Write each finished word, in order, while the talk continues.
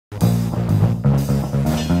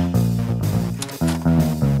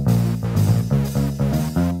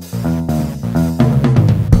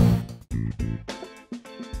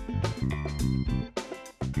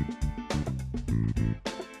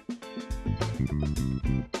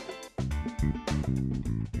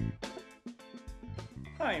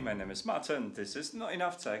Hi, my name is Martin. This is Not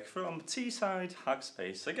Enough Tech from T-Side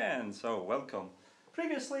Hackspace again, so welcome.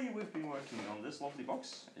 Previously we've been working on this lovely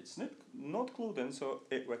box. It's not glued in, so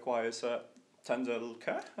it requires a tender little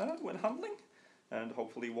care when handling, and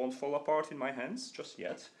hopefully won't fall apart in my hands just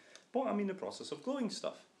yet, but I'm in the process of gluing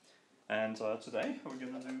stuff. And today we're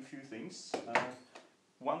going to do a few things.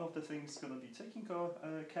 One of the things is going to be taking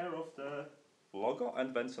care of the logo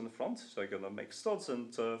and vents on the front, so I'm going to make studs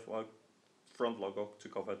and front logo to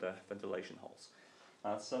cover the ventilation holes.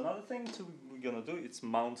 That's another thing we're going to do, is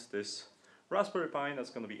mount this Raspberry Pi that's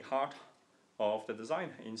going to be heart of the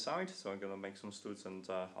design inside, so I'm going to make some studs and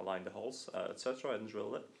align the holes, etc. and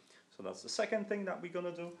drill it. So that's the second thing that we're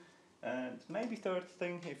going to do. And maybe third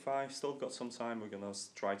thing, if I still got some time, we're going to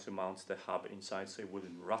try to mount the hub inside so it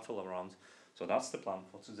wouldn't rattle around. So that's the plan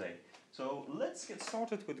for today. So let's get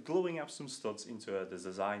started with gluing up some studs into the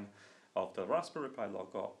design of the Raspberry Pi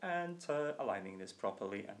logo and aligning this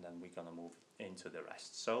properly, and then we're gonna move into the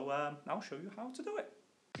rest. So I'll show you how to do it.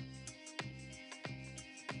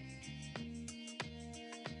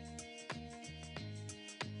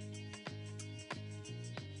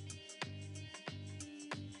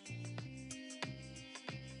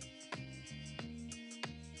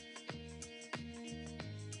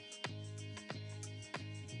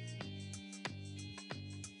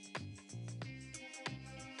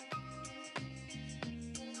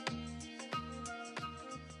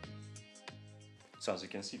 So as you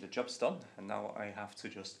can see, the job's done, and now I have to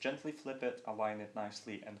just gently flip it, align it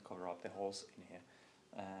nicely, and cover up the holes in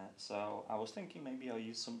here. So I was thinking maybe I'll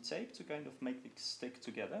use some tape to kind of make it stick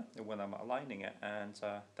together when I'm aligning it, and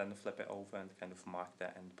then flip it over and kind of mark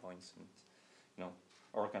the end points and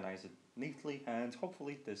organize it neatly, and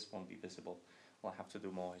hopefully this won't be visible. All I have to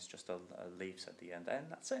do more is just leaves at the end, and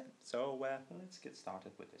that's it. So let's get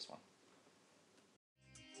started with this one.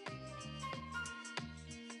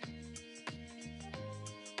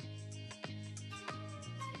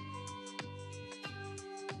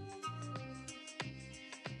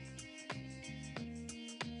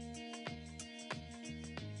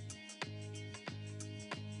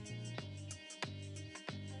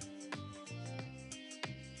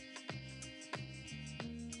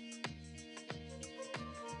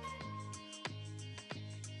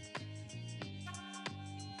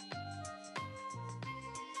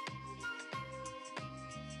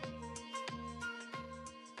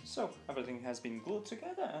 So everything has been glued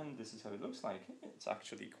together, and this is how it looks like. It's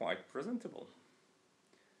actually quite presentable.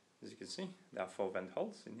 As you can see, there are 4 vent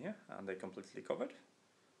holes in here, and they're completely covered.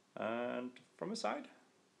 And from the side,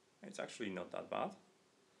 it's actually not that bad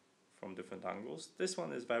from different angles. This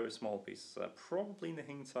one is very small piece. Probably in the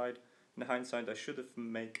hindsight, I should have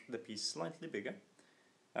made the piece slightly bigger.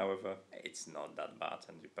 However, it's not that bad,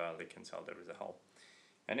 and you barely can tell there is a hole.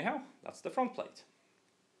 Anyhow, that's the front plate.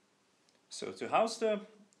 So to house the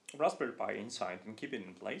Raspberry Pi inside and keep it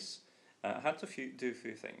in place, I had to do a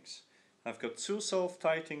few things. I've got 2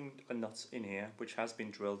 self-tightening nuts in here, which has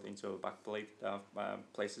been drilled into a back plate. There are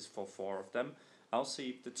places for 4 of them. I'll see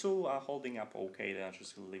if the 2 are holding up okay, then I'm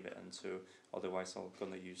just going to leave it in 2. Otherwise I'm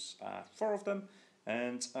going to use 4 of them.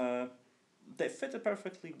 And they fitted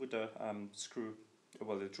perfectly with the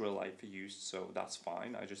the drill I've used, so that's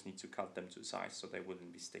fine. I just need to cut them to size so they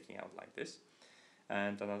wouldn't be sticking out like this.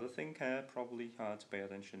 And another thing probably to pay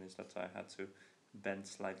attention is that I had to bend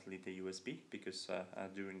slightly the USB, because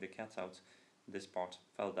during the cutout this part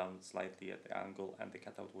fell down slightly at the angle and the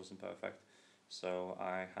cutout wasn't perfect. So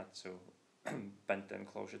I had to bend the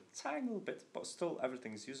enclosure a tiny little bit, but still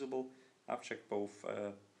everything's usable. I've checked both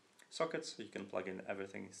sockets, so you can plug in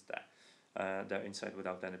everything is there. They're inside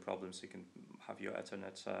without any problems. You can have your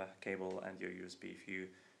Ethernet cable and your USB if you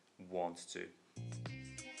want to.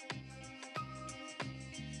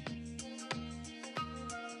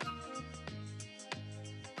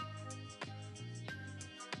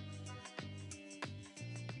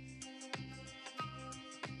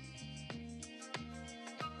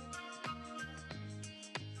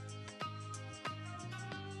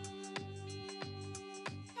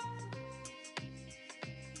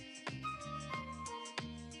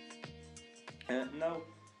 Now,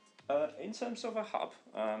 in terms of a hub,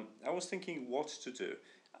 I was thinking what to do,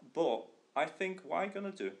 but I think what I'm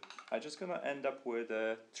gonna do, I'm just gonna end up with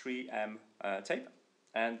a 3M tape,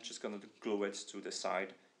 and just gonna glue it to the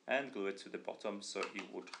side and glue it to the bottom, so it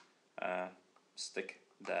would stick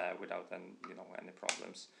there without any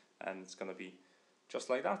problems. And it's gonna be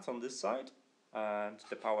just like that on this side, and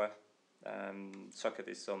the power socket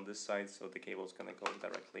is on this side, so the cable is gonna go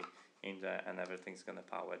directly in there, and everything's gonna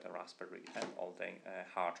power the Raspberry and all the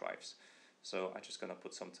hard drives. So I'm just gonna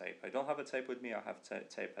put some tape. I don't have a tape with me, I have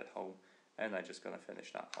tape at home, and I'm just gonna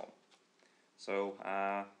finish that hole. So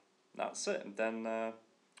that's it. And then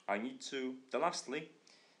I need to, lastly,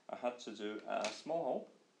 I had to do a small hole,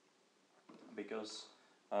 because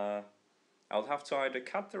I'll have to either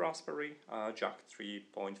cut the Raspberry jack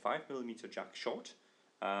 3.5mm jack short,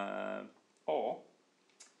 or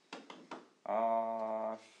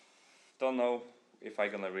don't know if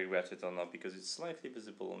I'm gonna regret it or not, because it's slightly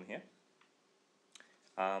visible on here.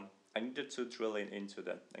 I needed to drill into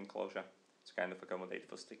the enclosure to kind of accommodate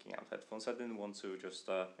for sticking out headphones. I didn't want to just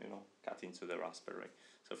you know, cut into the Raspberry,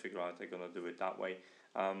 so figure out I'm gonna do it that way.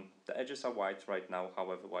 The edges are white right now.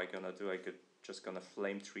 However, what I'm gonna do, I could just gonna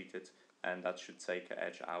flame treat it, and that should take the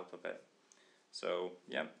edge out of it. So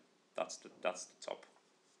yeah, that's the top.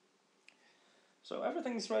 So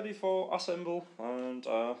everything's ready for assemble, and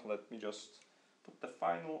let me just put the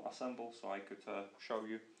final assemble so I could show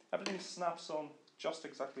you. Everything snaps on just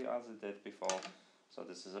exactly as it did before. So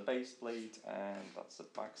this is a base plate, and that's the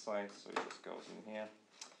back side, so it just goes in here.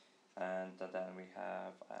 And then we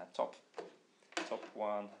have a top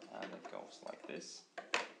one, and it goes like this.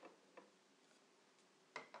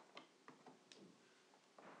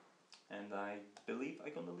 And I believe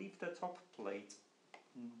I'm gonna leave the top plate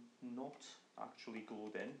not actually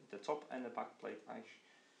glued in. The top and the back plate,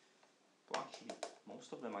 well, actually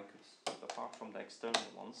most of them I could, apart from the external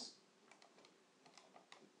ones,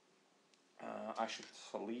 I should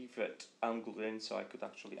leave it unglued in so I could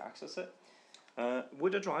actually access it.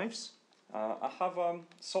 With the drives, I have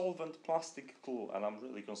solvent plastic glue, and I'm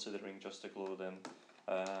really considering just to glue them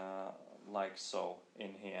like so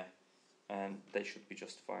in here, and they should be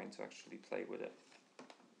just fine to actually play with it.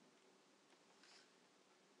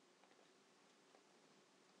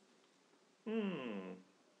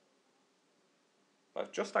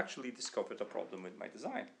 I've just actually discovered a problem with my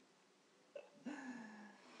design.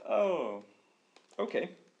 Oh, okay.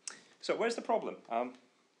 So where's the problem?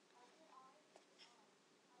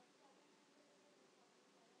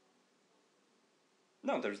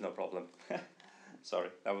 No, there's no problem. Sorry,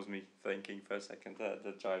 that was me thinking for a second.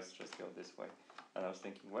 The drives just go this way, and I was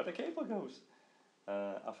thinking where the cable goes.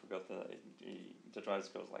 I forgot the drives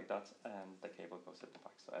goes like that, and the cable goes at the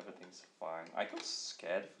back, so everything's fine. I got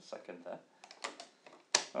scared for a second there.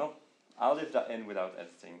 Well, I'll leave that in without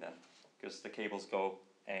editing then, because the cables go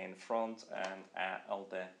in front, and all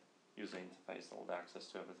the user interface, all the access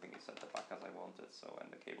to everything is at the back as I wanted. So, and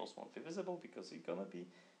the cables won't be visible because it's gonna be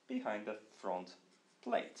behind the front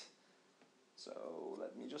plate. So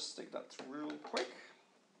let me just stick that real quick.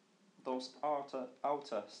 Those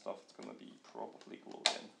outer stuff is gonna be probably glued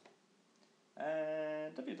in,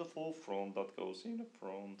 and the beautiful front that goes in the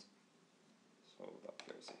front. So that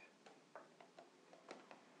goes here.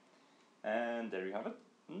 And there you have it.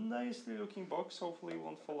 Nicely looking box, hopefully it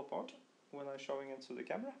won't fall apart when I'm showing it to the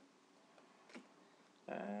camera.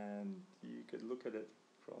 And you could look at it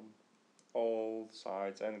from all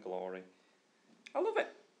sides and glory. I love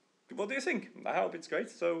it. What do you think? I hope it's great.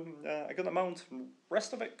 So I'm gonna mount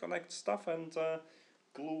rest of it, connect stuff, and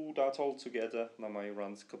glue that all together. Now I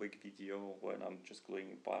run a quick video when I'm just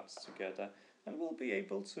gluing parts together, and we'll be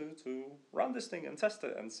able to run this thing and test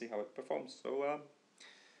it and see how it performs. So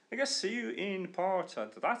I guess see you in part,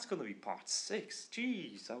 that's going to be part 6.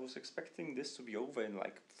 Jeez, I was expecting this to be over in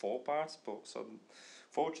like 4 parts, but so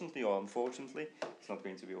fortunately or unfortunately, it's not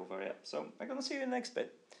going to be over yet. So I'm going to see you in the next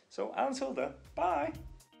bit. So until then, bye!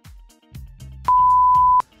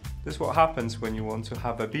 This is what happens when you want to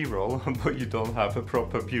have a B-roll, but you don't have a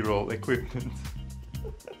proper B-roll equipment.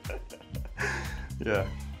 Yeah.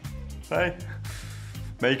 Hey,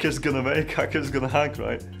 maker's gonna make, hacker's gonna hack,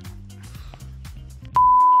 right?